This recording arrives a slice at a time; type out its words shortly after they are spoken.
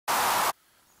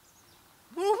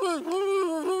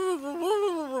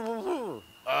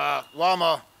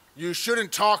Llama, you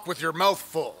shouldn't talk with your mouth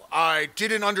full. I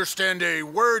didn't understand a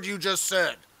word you just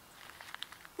said.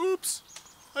 Oops.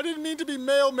 I didn't mean to be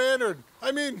male-mannered.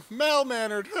 I mean,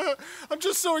 mal-mannered. I'm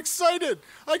just so excited.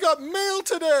 I got mail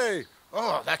today.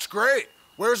 Oh, that's great.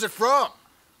 Where's it from?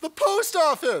 The post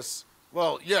office.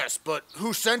 Well, yes, but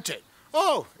who sent it?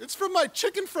 Oh, it's from my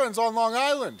chicken friends on Long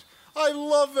Island. I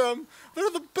love them.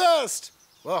 They're the best.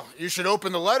 Well, you should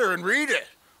open the letter and read it.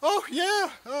 Oh,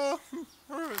 yeah.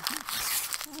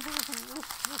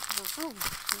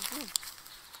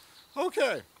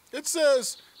 Okay. It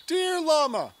says, Dear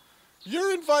Llama,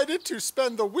 you're invited to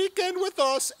spend the weekend with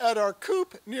us at our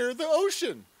coop near the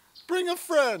ocean. Bring a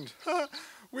friend.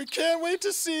 We can't wait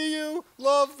to see you.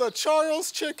 Love, the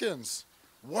Charles Chickens.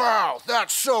 Wow,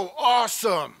 that's so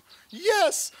awesome.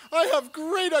 Yes, I have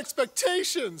great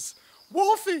expectations.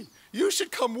 Wolfie, you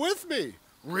should come with me.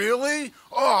 Really?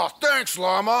 Oh, thanks,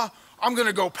 Llama. I'm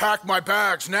gonna go pack my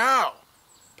bags now.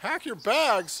 Pack your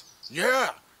bags? Yeah,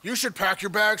 you should pack your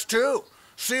bags too.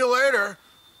 See you later.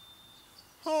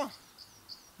 Huh.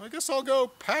 I guess I'll go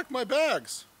pack my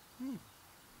bags.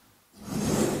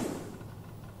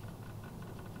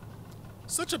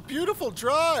 Such a beautiful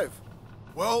drive.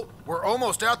 Well, we're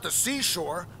almost at the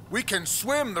seashore. We can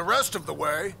swim the rest of the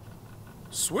way.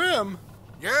 Swim?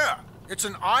 Yeah, it's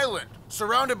an island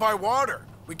surrounded by water.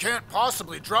 We can't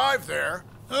possibly drive there.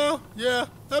 Oh, yeah,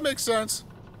 that makes sense.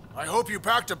 I hope you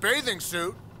packed a bathing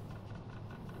suit.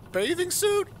 Bathing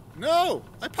suit? No,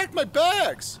 I packed my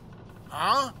bags.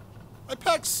 Huh? I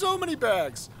packed so many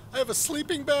bags. I have a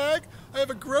sleeping bag, I have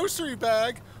a grocery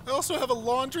bag, I also have a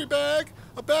laundry bag,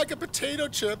 a bag of potato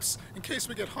chips in case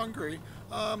we get hungry.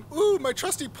 My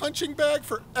trusty punching bag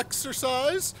for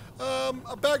exercise,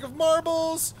 a bag of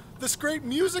marbles, this great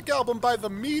music album by the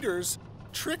Meters,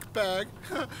 trick bag.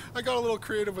 I got a little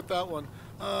creative with that one.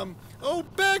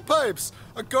 Bagpipes,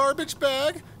 a garbage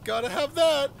bag, gotta have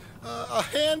that, a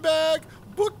handbag,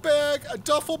 book bag, a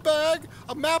duffel bag,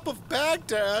 a map of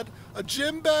Baghdad, a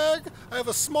gym bag, I have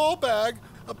a small bag,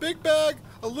 a big bag,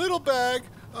 a little bag,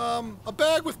 a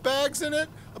bag with bags in it,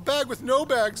 a bag with no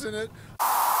bags in it.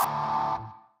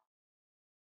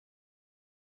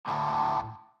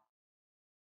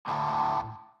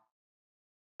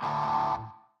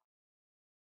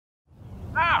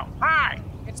 Oh, hi,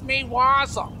 it's me,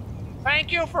 Wazzle.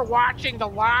 Thank you for watching the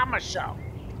Llama Show.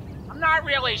 I'm not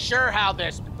really sure how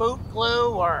this boot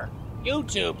glue or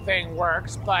YouTube thing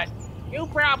works, but you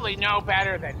probably know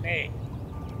better than me.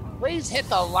 Please hit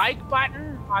the like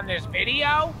button on this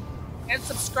video and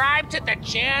subscribe to the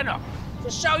channel to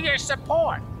show your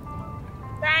support.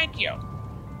 Thank you.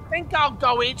 I think I'll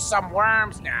go eat some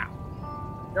worms now.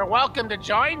 You're welcome to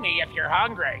join me if you're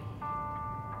hungry.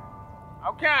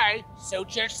 Okay,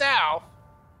 suit yourself.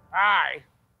 Bye.